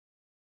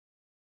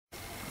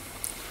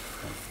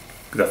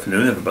Good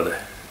afternoon everybody,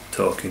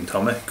 Talking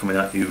Tommy coming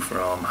at you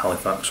from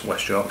Halifax,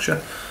 West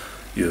Yorkshire.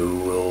 You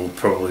will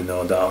probably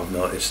no doubt have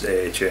noticed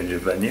a change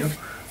of venue.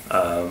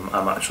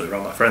 I'm actually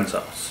around my friend's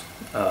house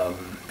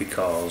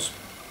because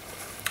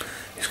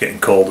it's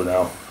getting colder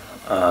now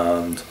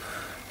and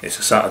it's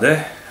a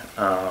Saturday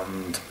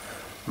and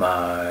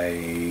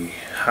my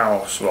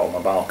house, well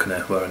my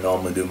balcony where I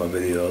normally do my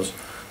videos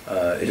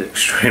is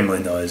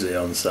extremely noisy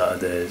on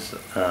Saturdays,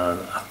 and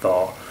I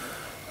thought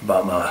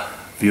about my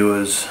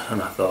viewers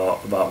and I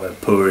thought about my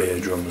poor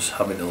eardrums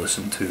having to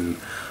listen to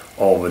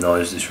all the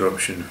noise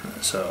disruption.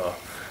 So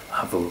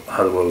I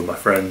had a word with my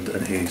friend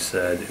and he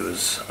said it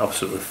was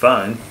absolutely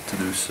fine to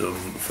do some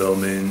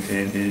filming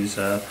in his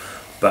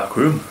back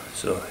room.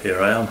 So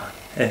here I am.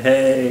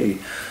 Hey!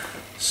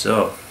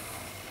 So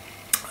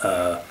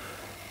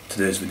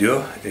today's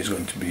video is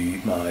going to be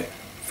my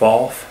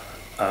fourth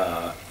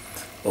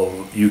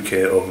UK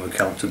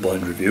over-the-counter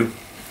blend review,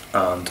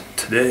 and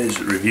today's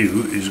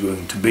review is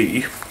going to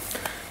be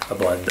a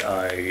blend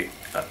I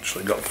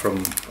actually got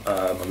from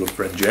my good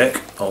friend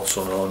Jake,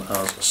 also known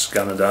as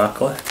Scanner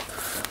Darkly,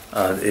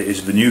 and it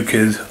is the new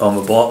kid on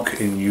the block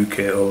in UK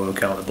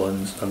over-the-counter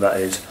blends, and that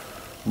is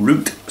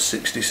Route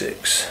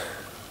 66,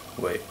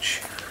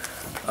 which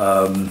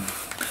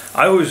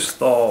I always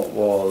thought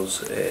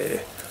was a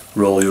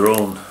roll your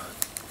own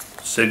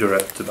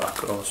cigarette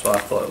tobacco, so I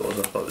thought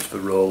it was for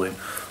rolling.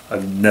 I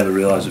never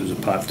realised it was a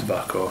pipe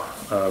tobacco,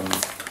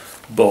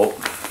 but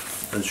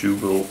as you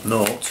will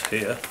note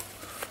here,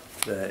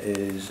 there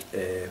is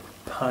a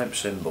pipe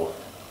symbol,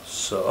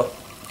 so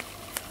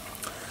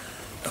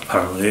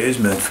apparently it is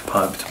made for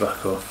pipe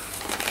tobacco.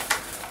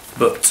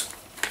 But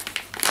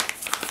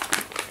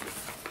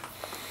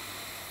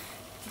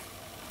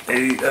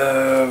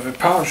the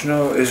pouch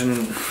note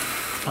isn't,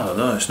 I don't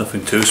know, it's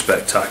nothing too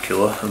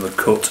spectacular, and the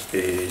cut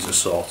is a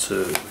sort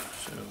of,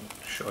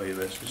 show you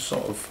this, it's a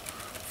sort of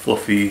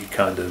fluffy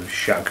kind of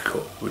shag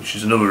cut, which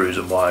is another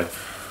reason why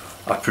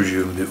I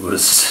presumed it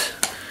was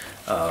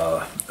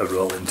a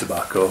rolling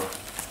tobacco.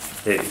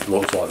 It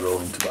looks like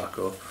rolling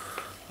tobacco,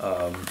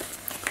 but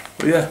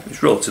yeah,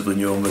 it's relatively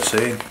new on the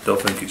scene.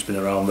 Don't think it's been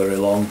around very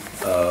long,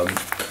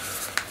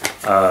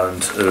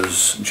 and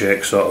as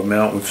Jake sorted me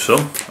out with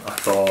some, I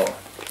thought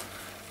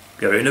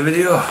get it in a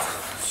video.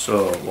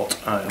 So what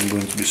I am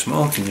going to be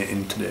smoking it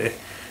in today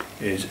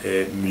is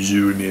a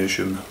Missouri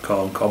Meerschaum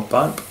corn cob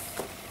pipe,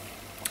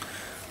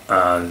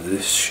 and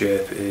this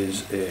shape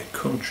is a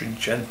Country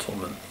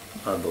Gentleman,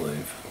 I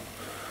believe.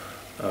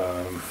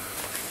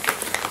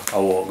 I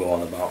won't go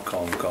on about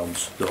corn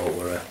cobs, don't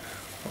worry.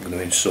 I'm going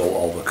to insult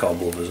all the cob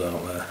lovers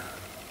out there.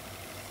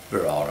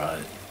 They're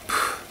alright.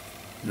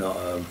 Not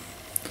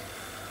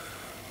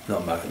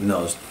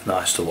as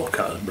nice to look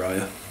at as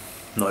Briar.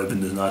 Not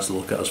even as nice to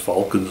look at as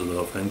falcons, I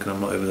don't think, and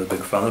I'm not even a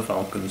big fan of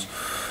falcons.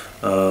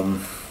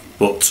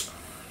 But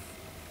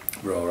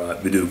we're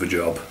alright, we do the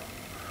job.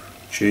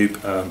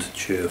 Cheap and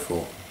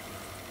cheerful.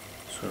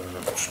 So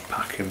I'm just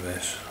packing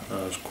this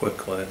as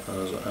quickly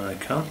as I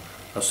can,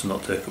 as to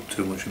not take up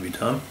too much of your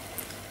time.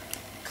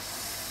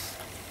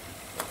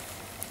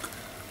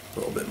 A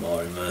little bit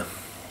more in there.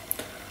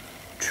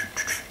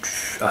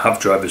 I have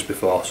tried this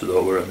before, so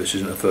don't worry, this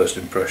isn't a first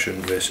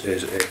impression, this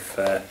is a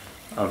fair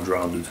and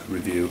rounded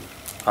review,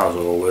 as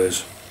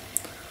always.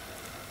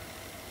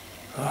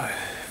 Oh,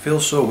 it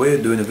feels so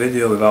weird doing a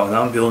video without an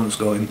ambulance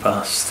going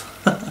past.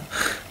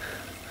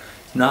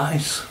 It's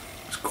nice,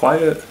 it's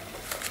quiet.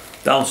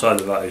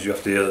 Downside of that is you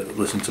have to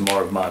listen to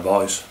more of my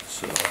voice,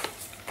 so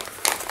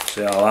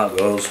see how that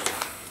goes.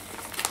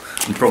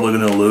 I'm probably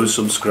going to lose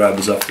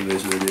subscribers after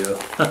this video.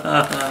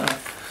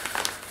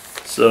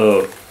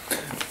 So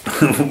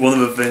one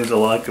of the things I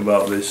like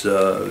about this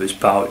this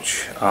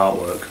pouch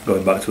artwork,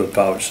 going back to a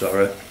pouch,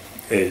 sorry,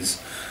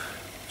 is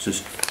it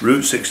says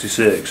Route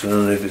 66, and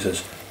underneath it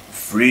says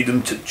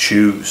freedom to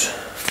choose.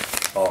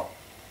 Oh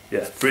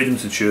yeah, freedom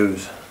to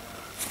choose.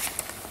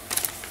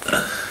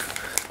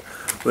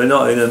 We're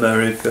not in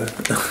America.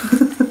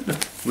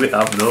 We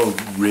have no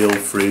real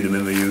freedom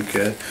in the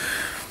UK.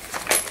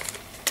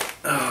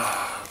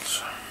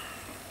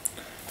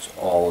 It's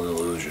all an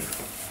illusion.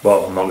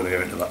 But I'm not going to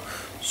go into that.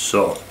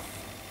 So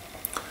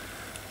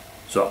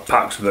it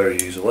packs very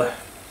easily,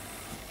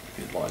 if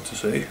you'd like to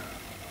see.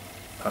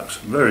 Packs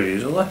very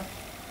easily.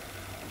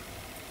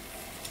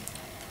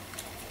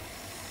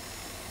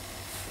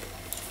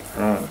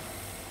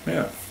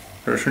 Yeah,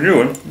 it's a new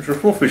one. It's a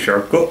fluffy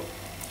shag cut.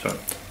 Sorry, a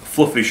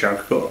fluffy shag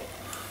cut.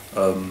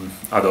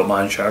 I don't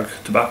mind shag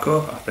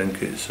tobacco. I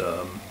think it's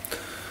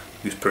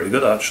pretty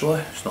good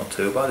actually. It's not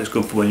too bad. It's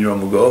good for when you're on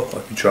the go,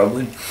 like you're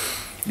travelling.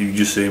 You can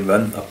just see them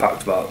then. I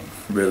packed that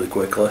really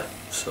quickly,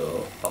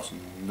 so that's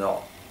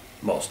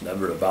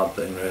never a bad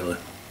thing really,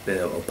 being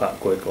able to pack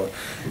quickly.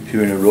 If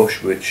you're in a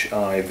rush, which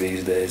I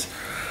these days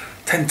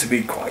tend to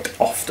be quite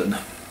often,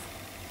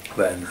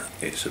 then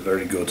it's a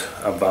very good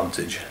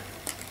advantage.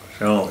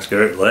 So let's get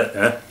it lit,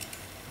 eh?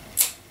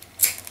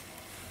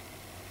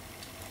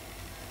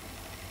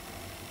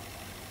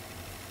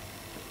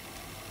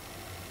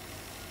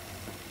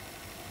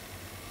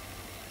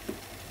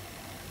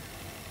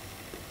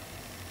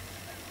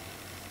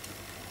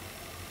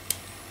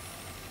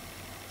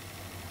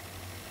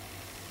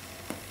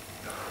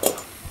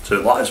 so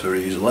it lights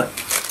very easily,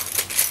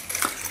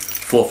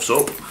 fluffs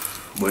up,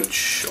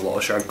 which a lot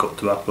of shag cut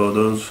tobacco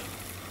does.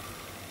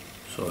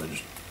 So I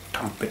just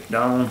tamp it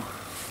down.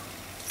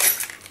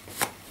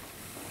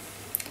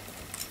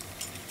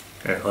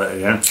 Okay, light it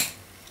again.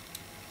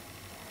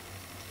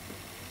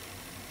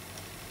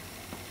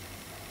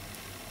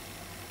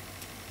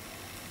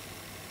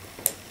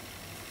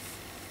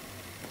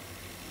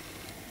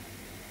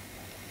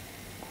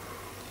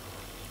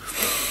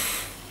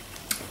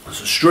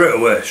 So straight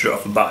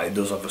off the bat, it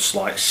does have a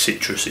slight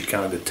citrusy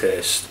kind of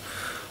taste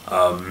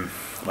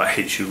that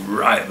hits you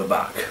right at the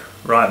back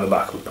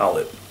of the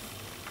palate,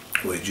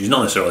 which is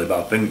not necessarily a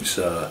bad thing. It's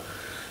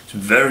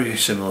very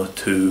similar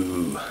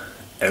to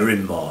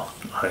Erinmore,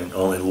 I think,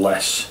 only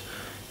less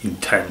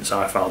intense.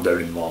 I found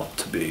Erinmore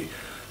to be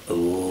a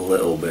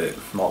little bit,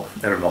 well,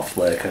 Erinmore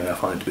flake, and I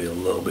find it to be a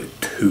little bit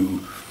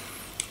too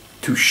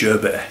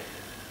sherbety.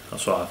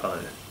 That's what I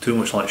find. Too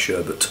much like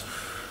sherbet,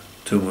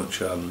 too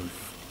much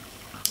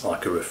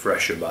like a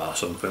refresher bar,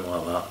 something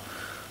like that.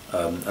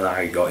 And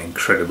I got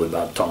incredibly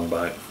bad tongue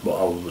bite, but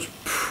I was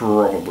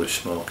probably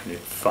smoking it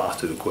far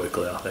too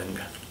quickly, I think.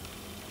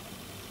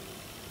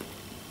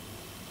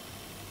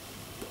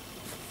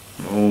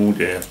 Oh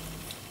dear.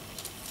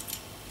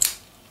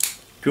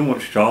 Too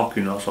much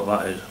talking, that's what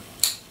that is.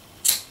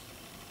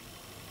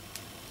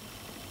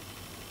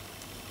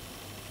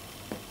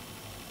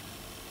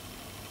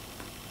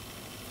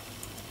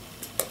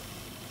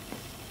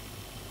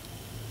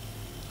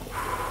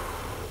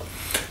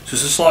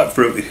 There's a slight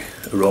fruity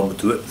aroma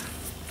to it,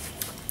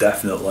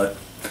 definitely.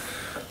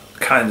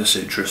 Kind of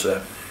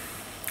citrusy.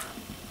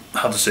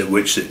 Hard to say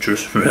which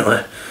citrus,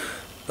 really.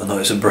 I know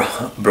it's a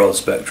broad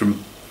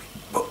spectrum,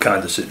 but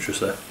kind of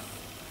citrusy.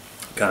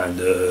 Kind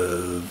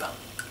of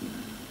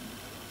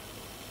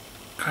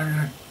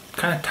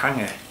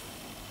tangy.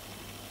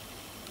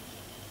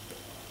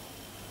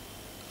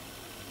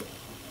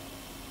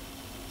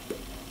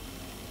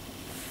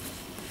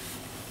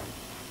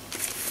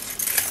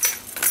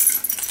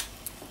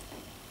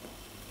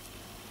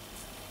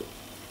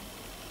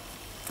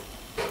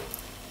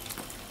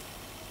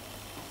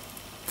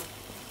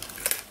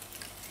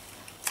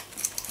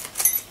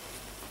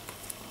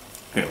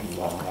 Get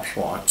one last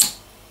light.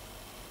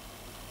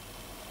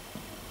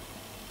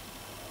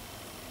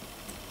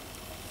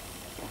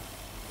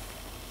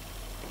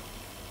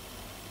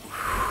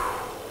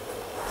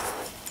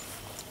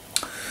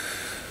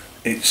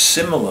 It's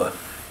similar,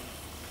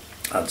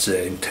 I'd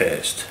say, in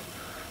taste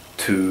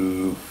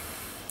to,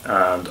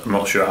 and I'm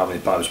not sure how many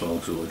pipe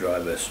smokers will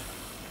drive this,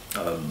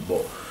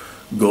 but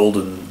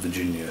Golden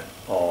Virginia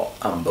or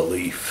Amber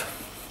Leaf,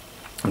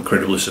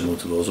 incredibly similar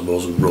to those.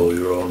 Those are roll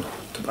your own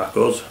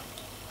tobaccos.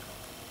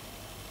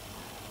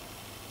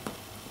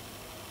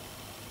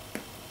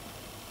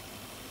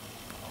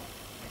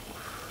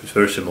 It's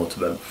very similar to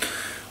them.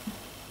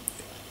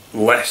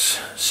 Less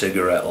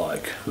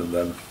cigarette-like than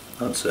them,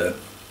 I'd say.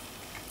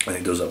 And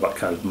it does have that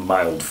kind of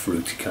mild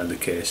fruity kind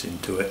of casing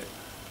to it,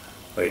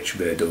 which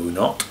they do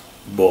not.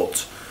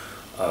 But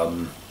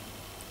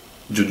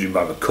judging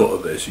by the cut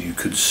of this, you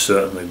could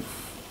certainly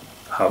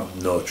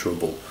have no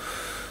trouble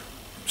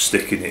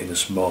sticking it in a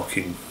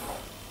smoking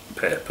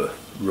paper,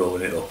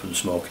 rolling it up and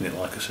smoking it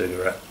like a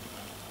cigarette.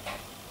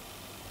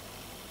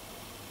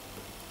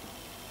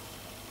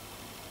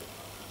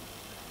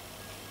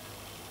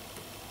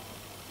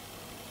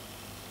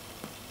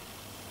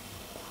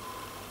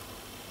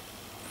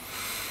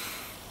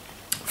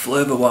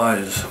 Flavour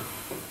wise,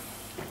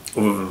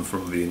 other than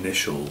from the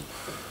initial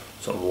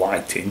sort of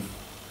lighting,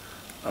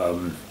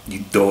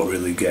 you don't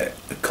really get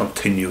a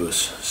continuous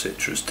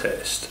citrus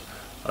taste,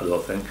 I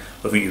don't think.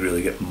 I think you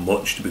really get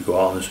much, to be quite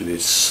honest with you.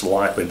 It's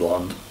slightly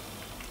bland.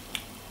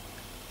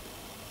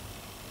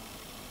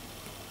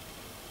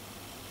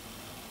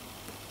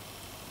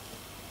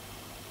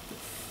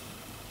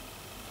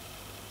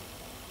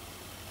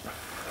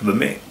 The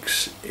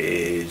mix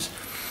is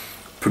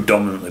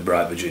predominantly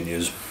bright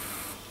Virginias.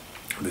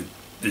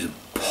 There's a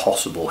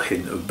possible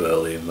hint of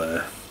burley in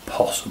there,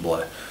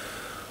 possibly,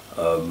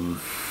 but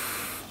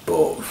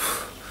I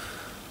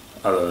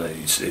don't know,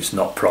 it's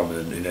not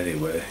prominent in any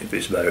way. If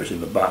it's there, it's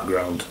in the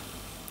background.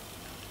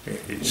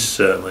 It's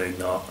certainly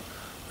not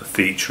a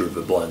feature of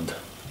the blend.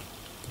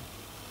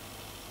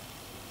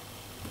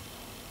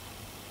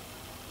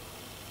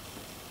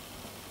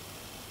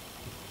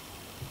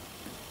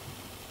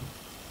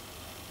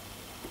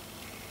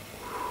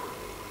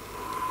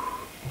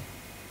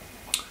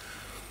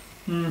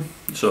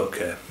 It's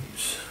okay.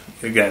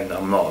 Again,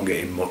 I'm not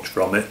getting much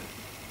from it.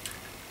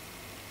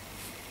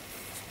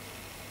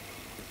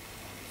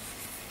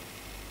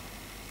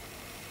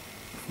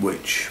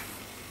 Which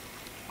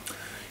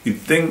you'd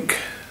think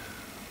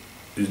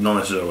is not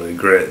necessarily a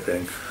great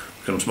thing,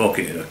 because I'm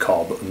smoking in a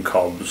cob, and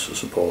cobs are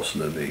supposed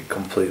to be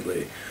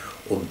completely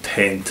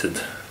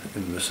untainted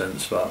in the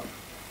sense that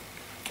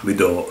we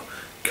don't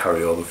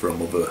carry over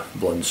from other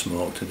blends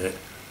smoked in it,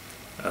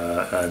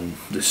 and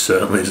this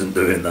certainly isn't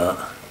doing that.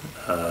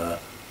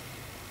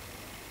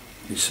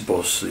 You're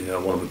supposed to,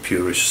 one of the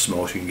purest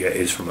smokes you can get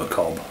is from a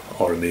cob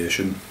or a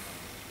meerschaum,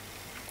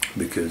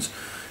 because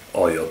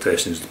all you're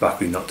tasting is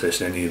tobacco, you're not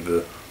tasting any of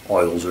the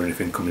oils or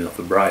anything coming off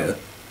the briar.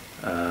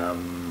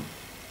 And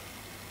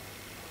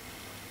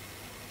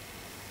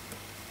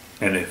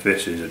if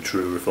this is a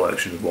true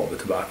reflection of what the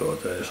tobacco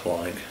tastes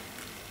like,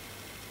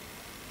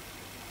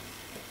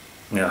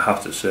 I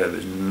have to say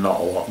there's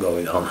not a lot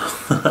going on.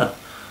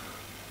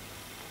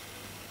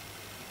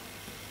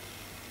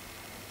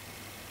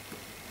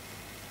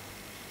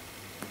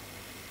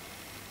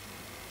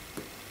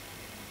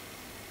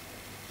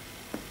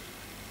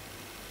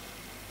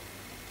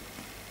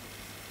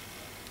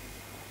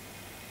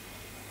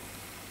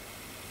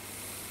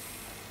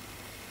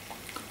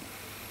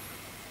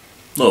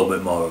 A little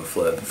bit more of a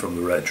flavour from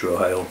the retro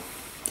hail,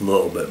 a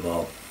little bit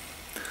more.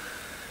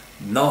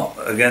 Not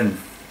a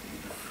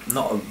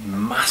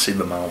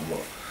massive amount,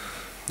 but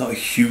not a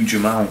huge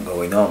amount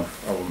going on,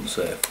 I wouldn't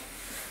say.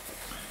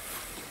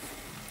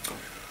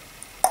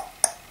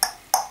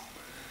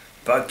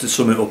 If I had to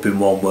sum it up in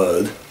one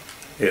word,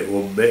 it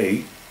would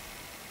be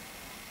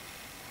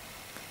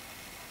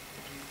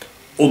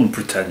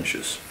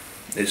unpretentious.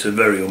 It's a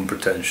very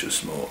unpretentious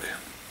smoke.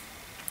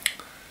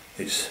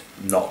 It's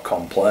not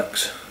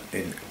complex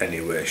in any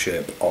way,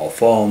 shape or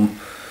form,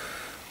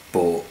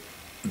 but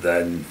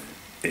then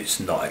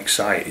it's not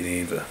exciting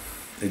either.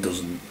 It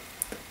doesn't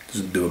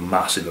do a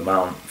massive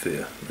amount for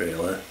you,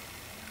 really.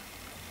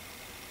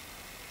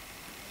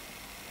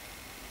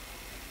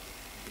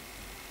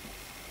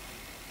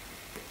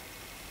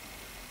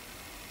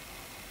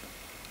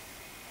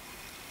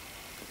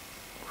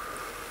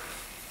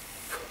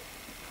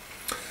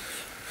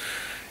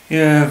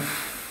 Yeah.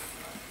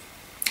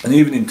 And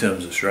even in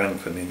terms of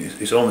strength, I mean,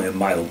 it's only a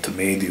mild to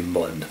medium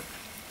blend.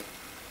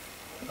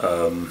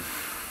 And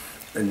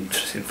in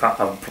fact,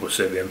 I would probably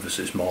say the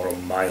emphasis more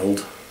on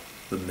mild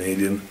than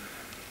medium.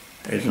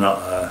 It's not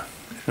a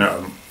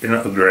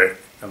great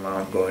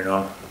amount going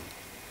on.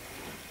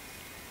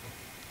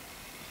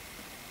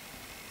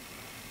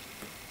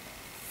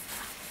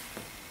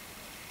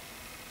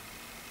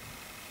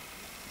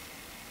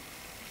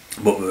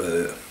 But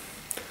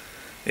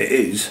it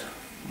is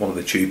one of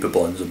the cheaper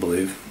blends, I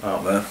believe,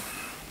 out there.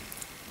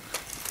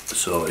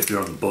 So if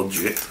you're on a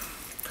budget,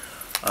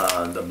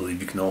 and I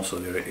believe you can also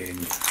get it in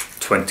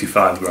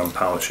 25 gram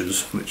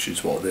pouches, which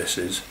is what this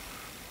is,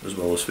 as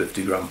well as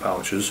 50 gram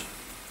pouches.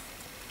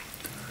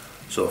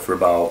 So for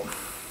about,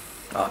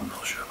 I'm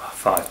not sure, about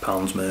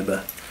 £5 maybe,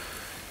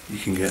 you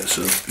can get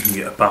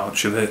a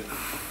pouch of it.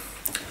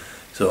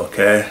 It's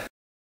okay.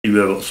 You'll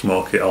be able to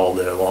smoke it all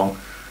day long.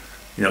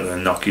 You're not going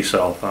to knock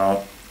yourself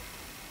out.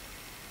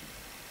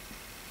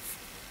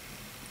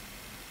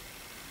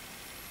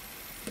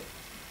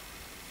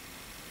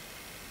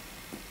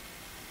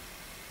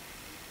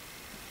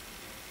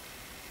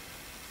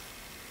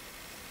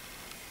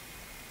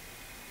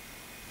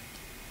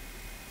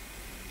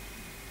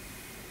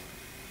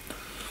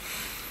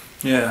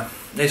 Yeah,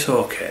 it's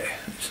okay.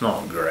 It's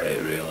not great,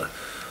 really.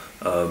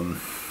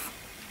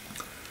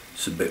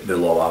 It's a bit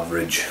below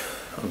average,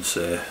 I'd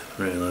say.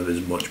 Really,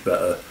 there's much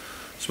better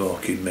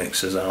smoking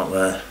mixers out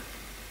there.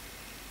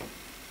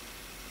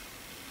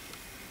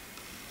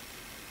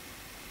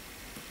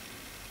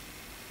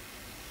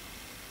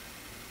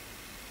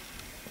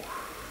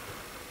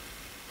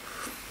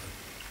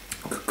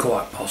 Could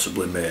quite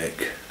possibly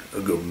make a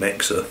good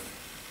mixer.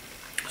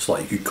 It's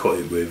like you could cut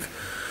it with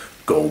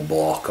gold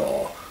block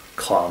or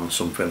clan,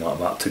 something like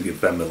that, to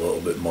give them a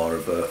little bit more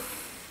of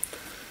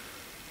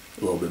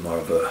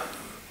a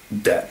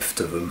depth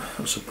to them,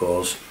 I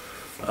suppose.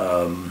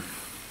 Or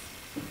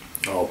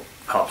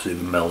perhaps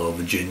even mellow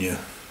Virginia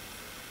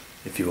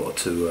if you want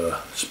to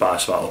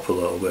spice that up a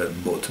little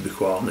bit. But to be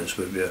quite honest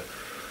with you,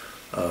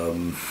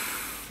 on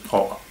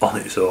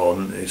its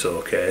own it's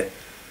okay.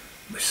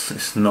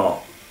 It's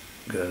not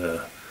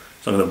gonna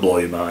blow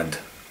your mind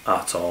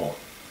at all.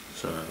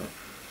 So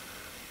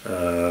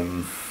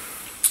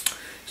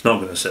it's not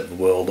going to set the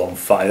world on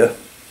fire,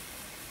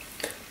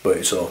 but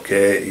it's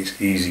okay. It's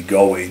easy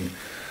going,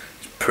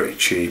 it's pretty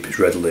cheap, it's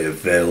readily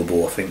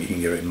available. I think you can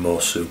get it in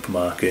most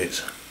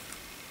supermarkets.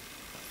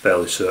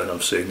 Fairly certain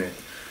I've seen it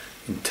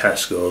in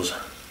Tesco's.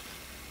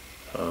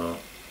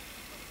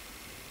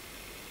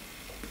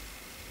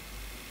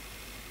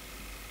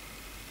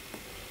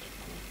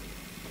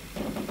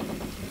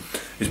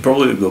 It's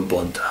probably a good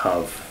blend to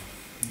have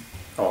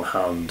on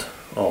hand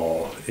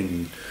or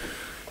in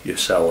your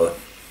cellar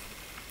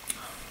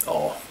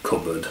or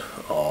cupboard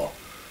or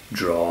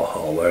drawer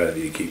or wherever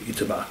you keep your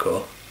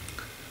tobacco,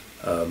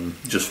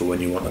 just for when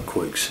you want a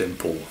quick,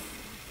 simple,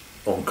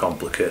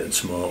 uncomplicated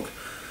smoke.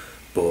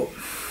 But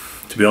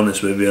to be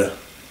honest with you,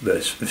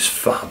 there's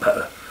far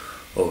better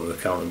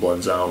over-the-counter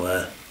blends out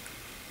there.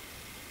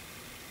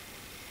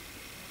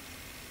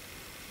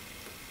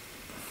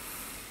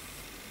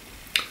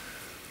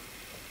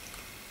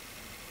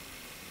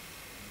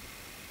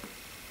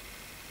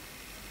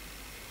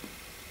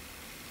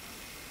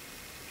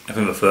 I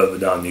think the further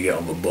down you get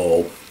on the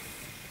bowl,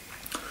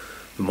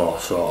 the more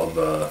sort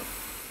of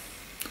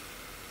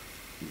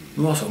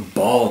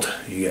bored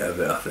you get of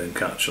it. I think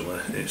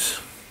actually it's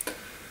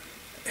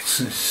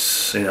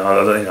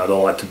I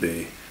don't like to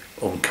be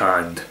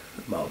unkind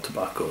about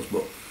tobaccos,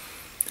 but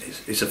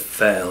it's a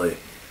fairly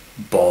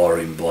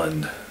boring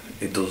blend.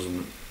 It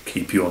doesn't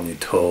keep you on your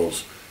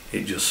toes.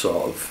 It just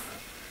sort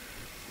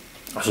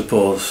of, I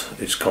suppose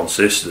it's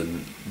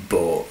consistent,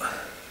 but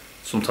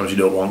sometimes you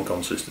don't want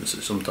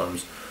consistency.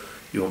 Sometimes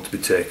you want to be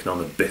taken on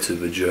a bit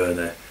of a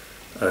journey,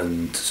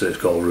 and so it's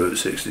called Route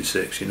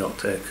 66. You're not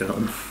taken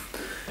on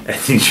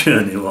any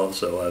journey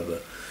whatsoever.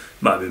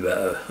 Might be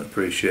better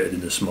appreciated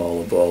in a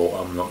smaller bowl,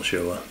 I'm not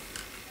sure.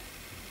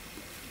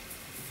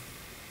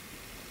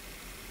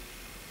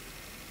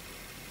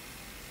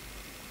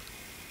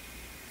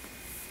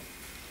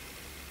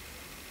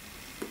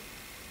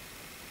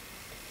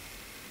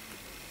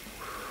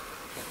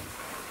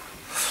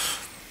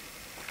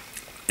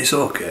 It's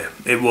okay.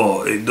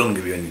 It doesn't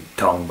give you any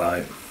tongue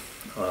bite.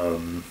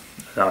 I'm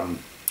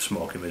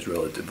smoking this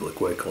relatively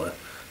quickly.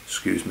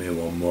 Excuse me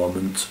one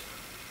moment.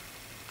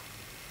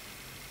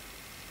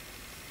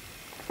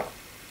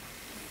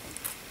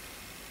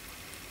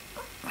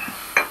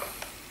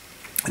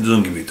 It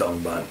doesn't give you tongue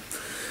bite,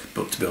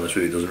 but to be honest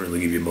with you, it doesn't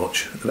really give you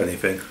much of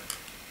anything.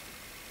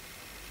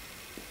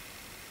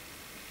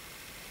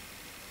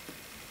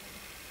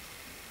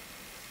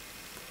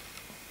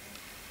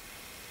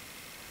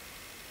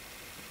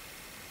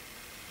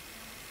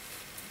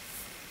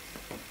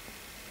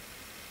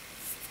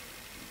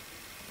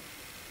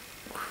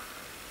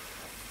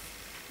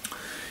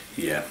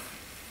 Yeah,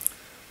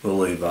 we'll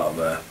leave that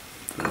there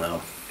for now.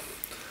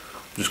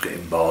 I'm just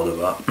getting bored of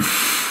that,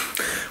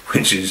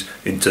 which is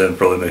in turn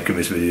probably making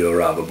this video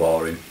rather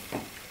boring.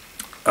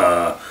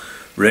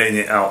 Rating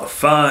it out of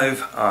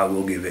 5, I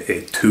will give it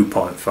a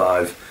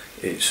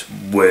 2.5. It's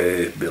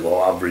way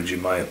below average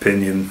in my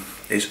opinion.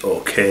 It's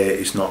okay,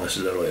 it's not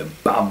necessarily a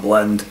bad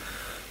blend,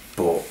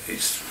 but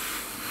it's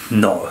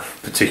not a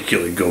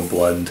particularly good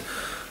blend.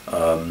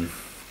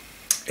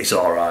 It's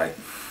alright.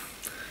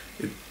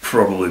 It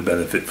probably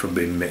benefit from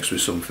being mixed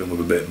with something with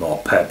a bit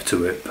more pep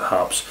to it,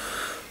 perhaps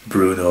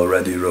Bruno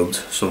ready rubbed,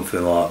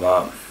 something like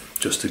that,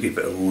 just to give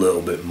it a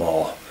little bit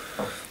more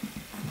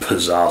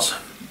pizzazz,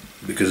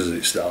 because as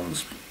it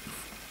stands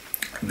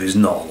there's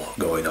not a lot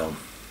going on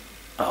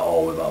at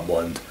all with that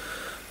blend.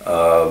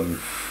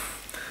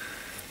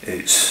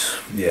 It's,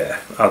 yeah,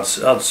 I'd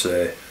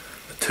say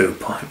a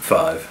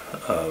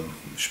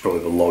 2.5, which is probably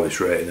the lowest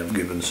rating I've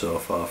given so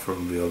far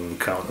from the other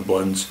counter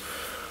blends.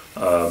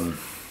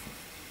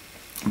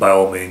 By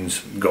all means,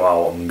 go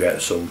out and get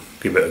some,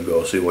 give it a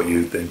go, see what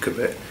you think of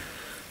it.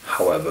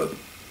 However,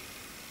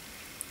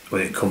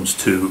 when it comes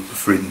to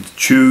freedom to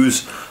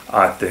choose,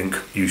 I think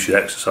you should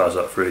exercise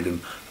that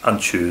freedom and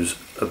choose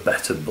a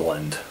better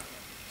blend.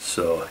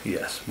 So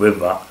yes, with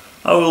that,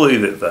 I will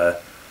leave it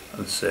there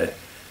and say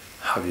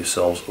have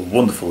yourselves a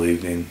wonderful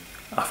evening,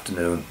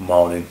 afternoon,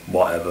 morning,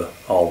 whatever,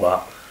 all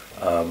that.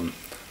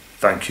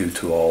 Thank you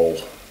to all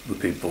the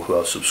people who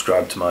have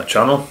subscribed to my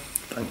channel.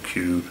 Thank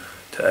you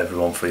to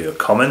everyone for your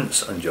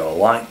comments and your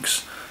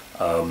likes.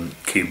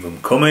 Keep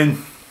them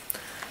coming.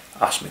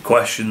 Ask me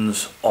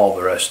questions, all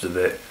the rest of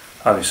it.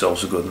 Have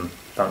yourselves a good one.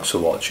 Thanks for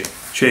watching.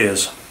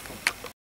 Cheers.